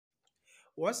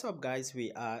What's up, guys?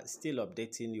 We are still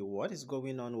updating you what is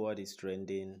going on, what is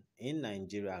trending in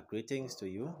Nigeria. Greetings to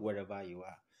you wherever you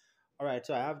are. All right,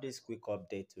 so I have this quick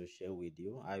update to share with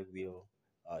you. I will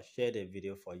share the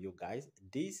video for you guys.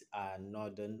 These are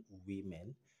northern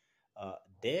women. Uh,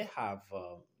 they are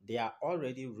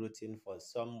already rooting for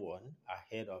someone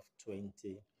ahead of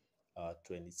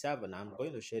 2027. I'm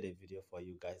going to share the video for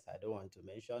you guys. I don't want to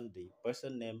mention the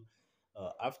person name.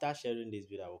 After sharing this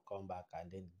video, I will come back and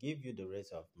then give you the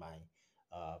rest of my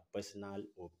personal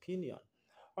opinion.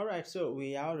 All right, so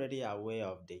we are already aware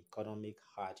of the economic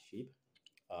hardship.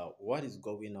 What is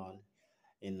going on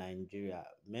in Nigeria?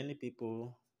 Many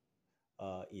people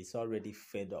is already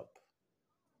fed up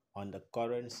on the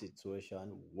current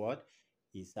situation. What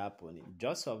is happening?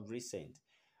 Just of recent,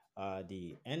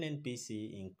 the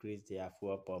NNPC increased their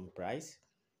fuel pump price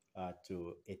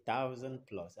to 1,000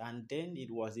 plus, and then it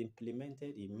was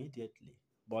implemented immediately.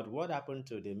 But what happened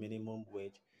to the minimum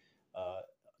wage uh,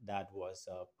 that was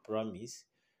promised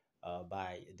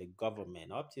by the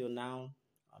government? Up till now,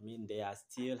 I mean, they are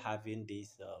still having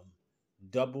this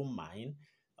double mind.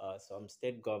 Some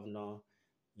state governor,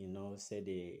 say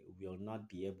they will not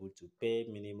be able to pay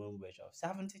minimum wage of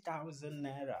 70,000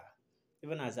 naira.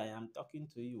 Even as I am talking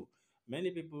to you,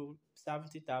 many people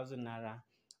 70,000 naira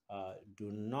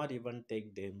do not even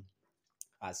take them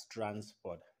as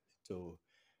transport to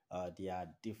their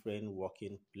different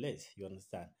working place. You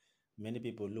understand? Many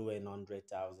people who earn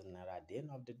 100,000 naira. At the end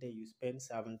of the day, you spend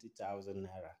 70,000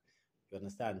 naira. You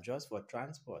understand? Just for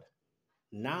transport.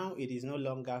 Now it is no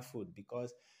longer food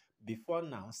because before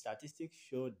now, statistics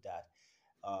showed that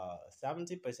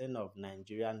 70% of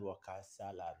Nigerian workers'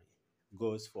 salary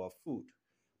goes for food.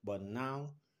 But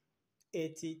now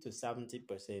 80 to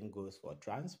 70% goes for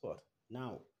transport.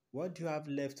 Now, what do you have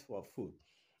left for food?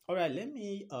 All right, let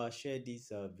me share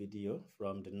this video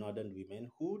from the Northern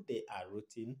Women who they are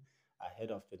rooting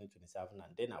ahead of 2027,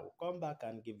 and then I will come back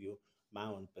and give you my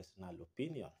own personal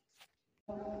opinion.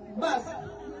 Bas,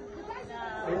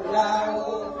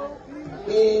 udao,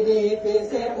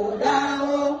 PDPC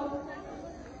udao,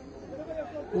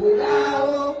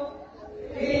 udao,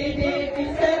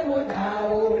 PDPC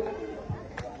udao,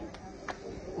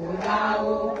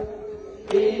 udao,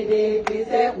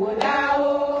 PDPC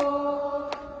udao.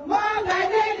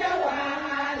 Mwangaje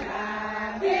wahala,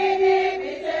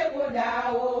 PDPC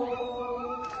udao.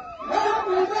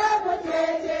 Lomu zomu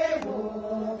cheche mu,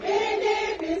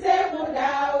 PDPC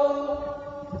udao.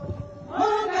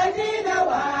 Mungajina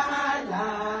wahala,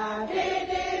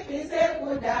 PDPC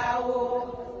udao.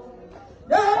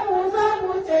 Lomu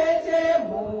zomu cheche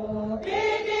mu,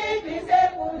 PDPC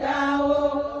udao.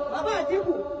 Baba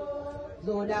Atiku.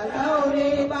 Zoda sauri,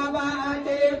 Baba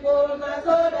Atiku, na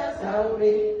zoda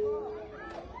sauri.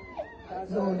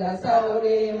 Zoda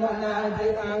sauri,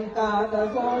 manajirangka, na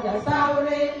zoda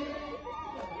sauri.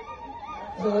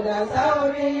 Zoda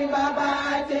sauri, Baba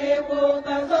Atiku,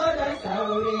 na zoda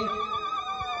sauri.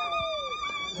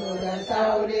 Zoda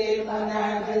sauri,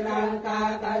 manajirangka,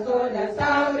 na zoda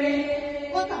sauri.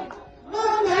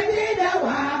 Mungajina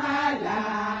wahala,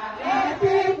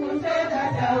 Atiku zoda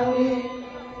sauri.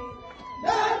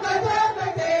 Doka doka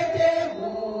tete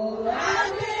mu,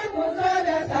 Atiku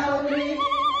zoda sauri.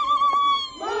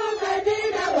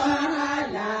 Mungajina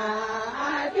wahala,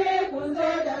 Atiku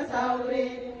zoda sauri.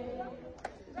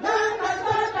 Doka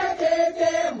doka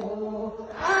tete mu,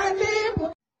 Atiku.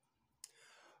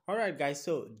 All right, guys.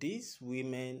 So these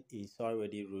women is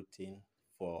already rooting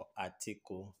for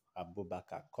Atiku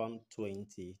Abubakar come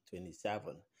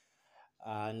 2027,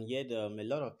 and yet a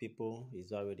lot of people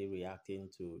is already reacting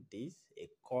to this. A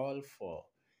call for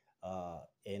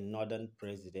a northern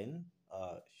president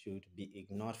should be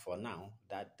ignored for now.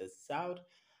 That the South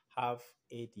have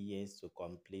 8 years to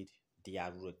complete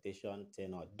their rotation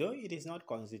tenure, though it is not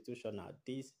constitutional.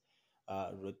 This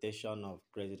rotation of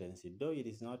presidency, though it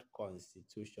is not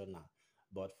constitutional,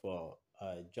 but for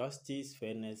justice,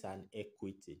 fairness, and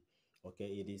equity, okay,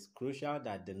 it is crucial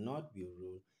that the North will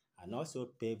rule and also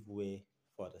pave way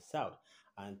for the South.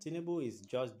 And Tinubu is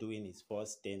just doing his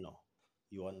first tenure.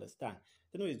 You understand?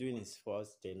 Tinubu is doing his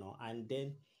first tenure, and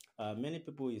then many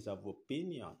people is of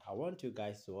opinion. I want you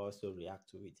guys to also react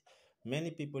to it.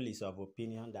 Many people is of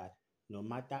opinion that no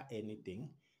matter anything,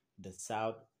 the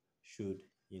South should,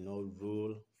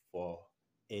 rule for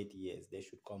 8 years. They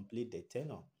should complete the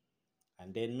tenure.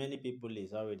 And then many people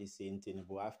is already saying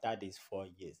Tinubu after these 4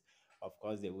 years. Of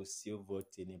course, they will still vote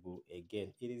Tinubu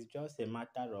again. It is just a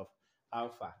matter of how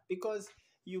far. Because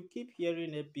you keep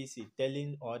hearing APC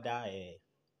telling other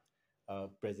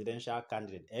presidential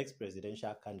candidate,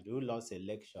 ex-presidential candidate who lost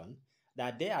election,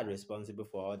 that they are responsible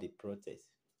for all the protests.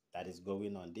 that is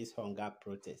going on, this hunger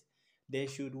protest. They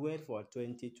should wait for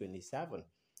 2027.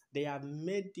 They have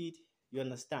made it, you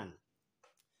understand,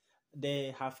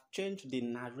 they have changed the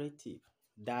narrative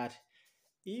that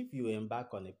if you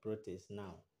embark on a protest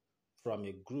now from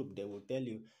a group, they will tell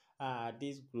you,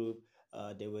 this group,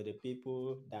 they were the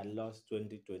people that lost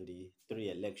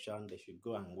 2023 election. They should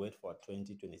go and wait for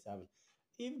 2027.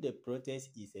 If the protest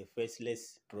is a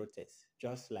faceless protest,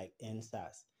 just like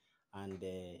NSAS and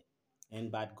the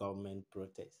NBAD government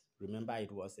protest, remember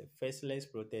it was a faceless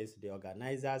protest. The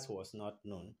organizers was not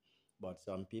known, but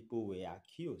some people were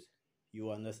accused.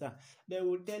 You understand? They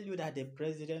will tell you that the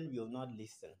president will not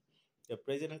listen. The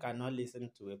president cannot listen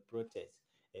to a protest,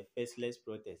 a faceless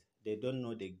protest. They don't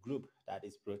know the group that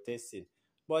is protesting.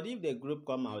 But if the group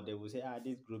come out, they will say,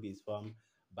 this group is formed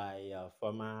by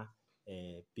former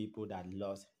people that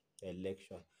lost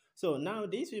election. So now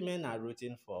these women are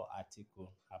rooting for Atiku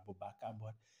Abubakar,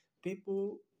 but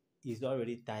people is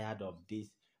already tired of this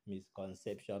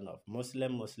misconception of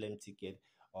Muslim ticket,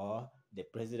 or the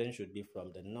president should be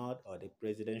from the north, or the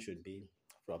president should be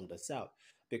from the south.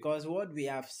 Because what we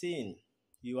have seen,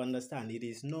 you understand, it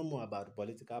is no more about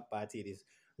political party, it is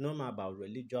no more about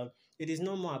religion, it is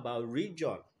no more about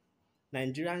region.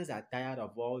 Nigerians are tired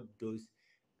of all those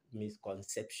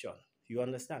misconceptions. You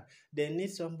understand? They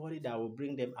need somebody that will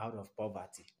bring them out of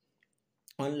poverty.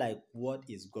 Unlike what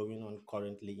is going on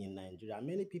currently in Nigeria,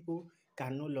 many people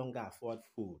can no longer afford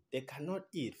food. They cannot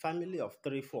eat. Family of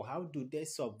three, four, how do they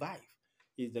survive?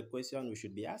 Is the question we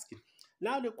should be asking.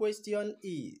 Now the question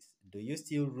is, do you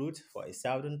still root for a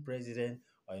southern president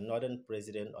or a northern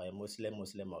president or a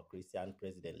Muslim or Christian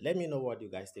president? Let me know what you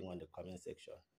guys think on the comment section.